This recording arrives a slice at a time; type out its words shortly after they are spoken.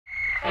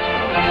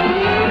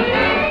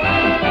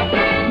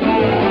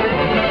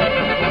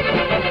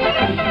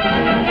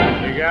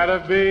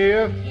gotta be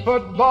a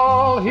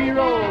football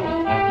hero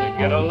to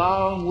get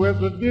along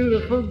with the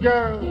beautiful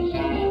girls.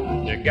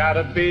 You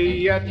gotta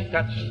be a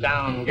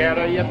touchdown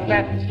getter, you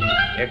bet.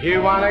 If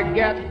you wanna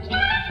get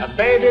a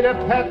baby to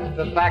pet,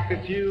 the fact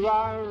that you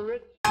are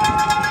rich.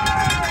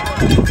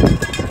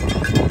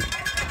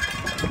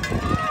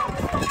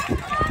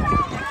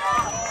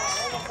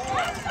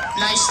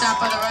 Nice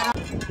stop by the right.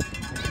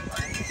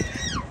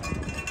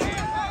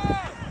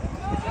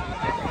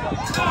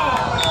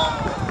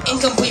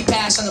 Incomplete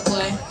pass on the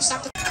play.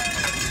 Stop the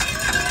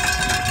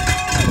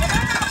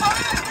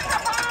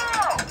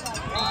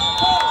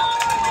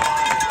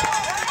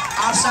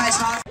offsides,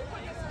 Hoffman.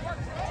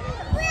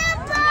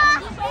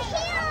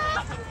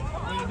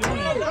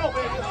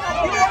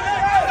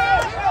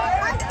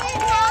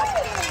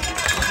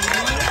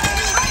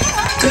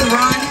 Good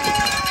run.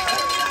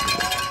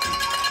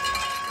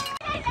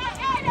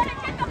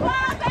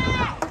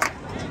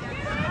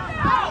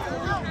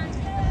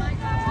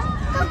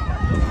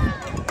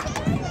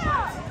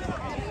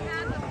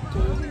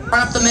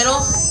 Run up the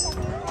middle.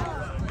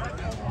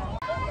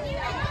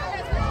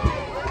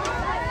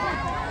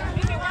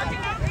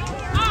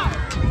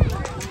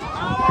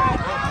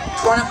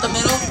 Run up the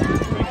middle.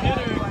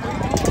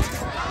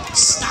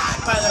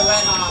 Stopped by the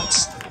Red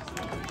Hawks.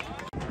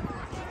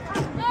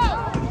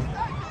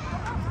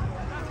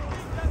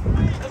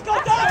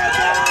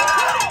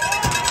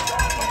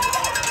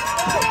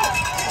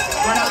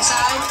 Run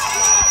outside.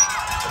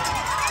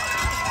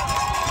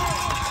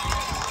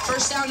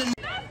 First down and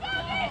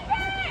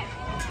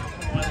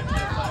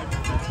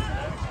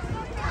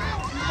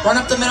run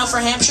up the middle for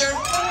Hampshire.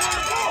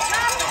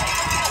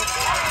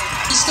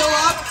 He's still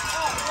up.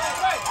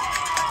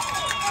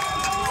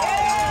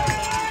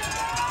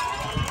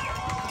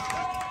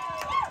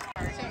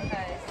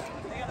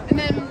 And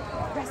then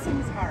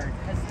wrestling's hard.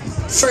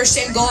 First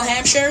and goal,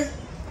 Hampshire.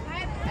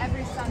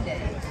 Every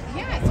Sunday.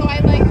 Yeah, so I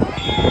like.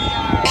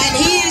 And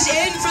he is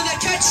in for the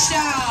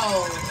touchdown.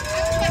 I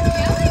was like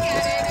yelling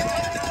at it.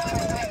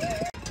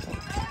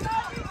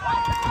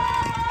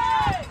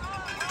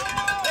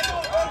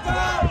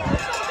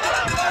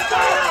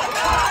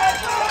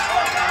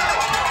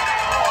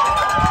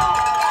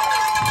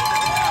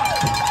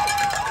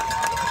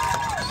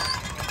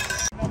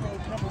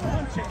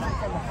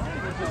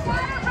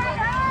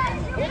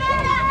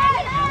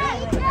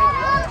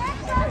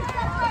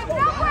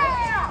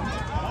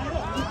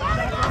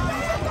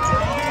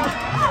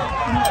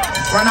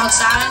 Run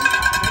outside.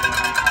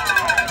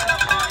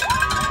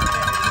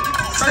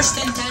 First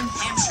and 10,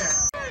 Hampshire.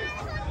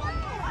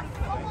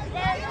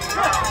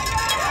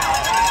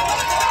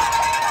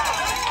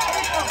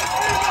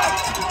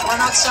 Run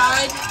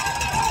outside.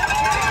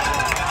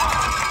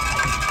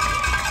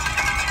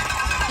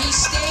 He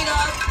stayed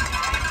up.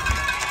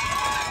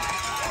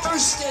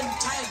 First and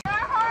 10.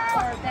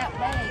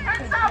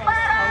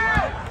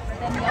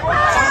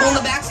 Fumble in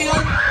the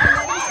backfield.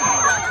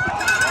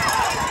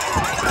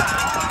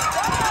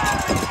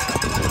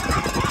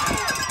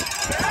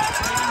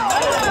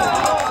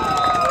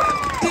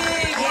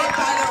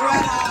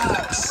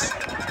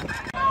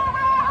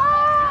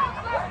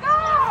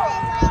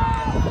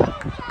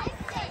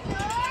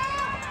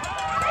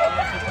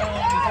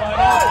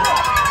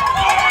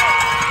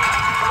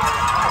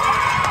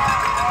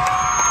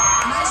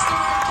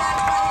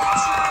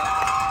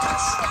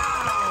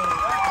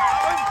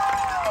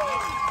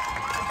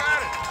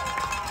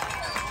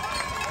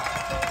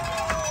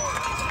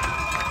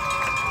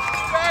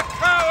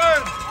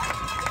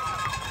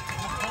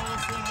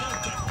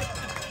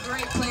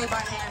 Great play by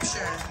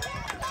Hampshire.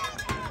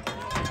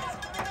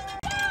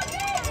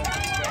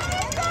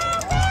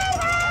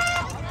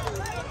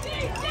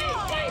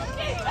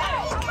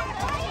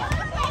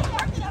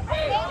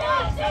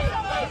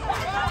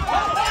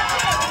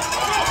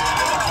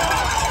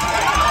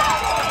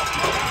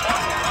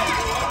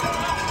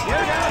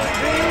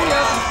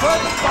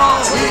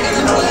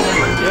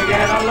 You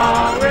get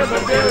along with a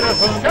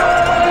beautiful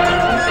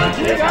girl.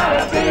 You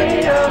gotta be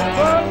a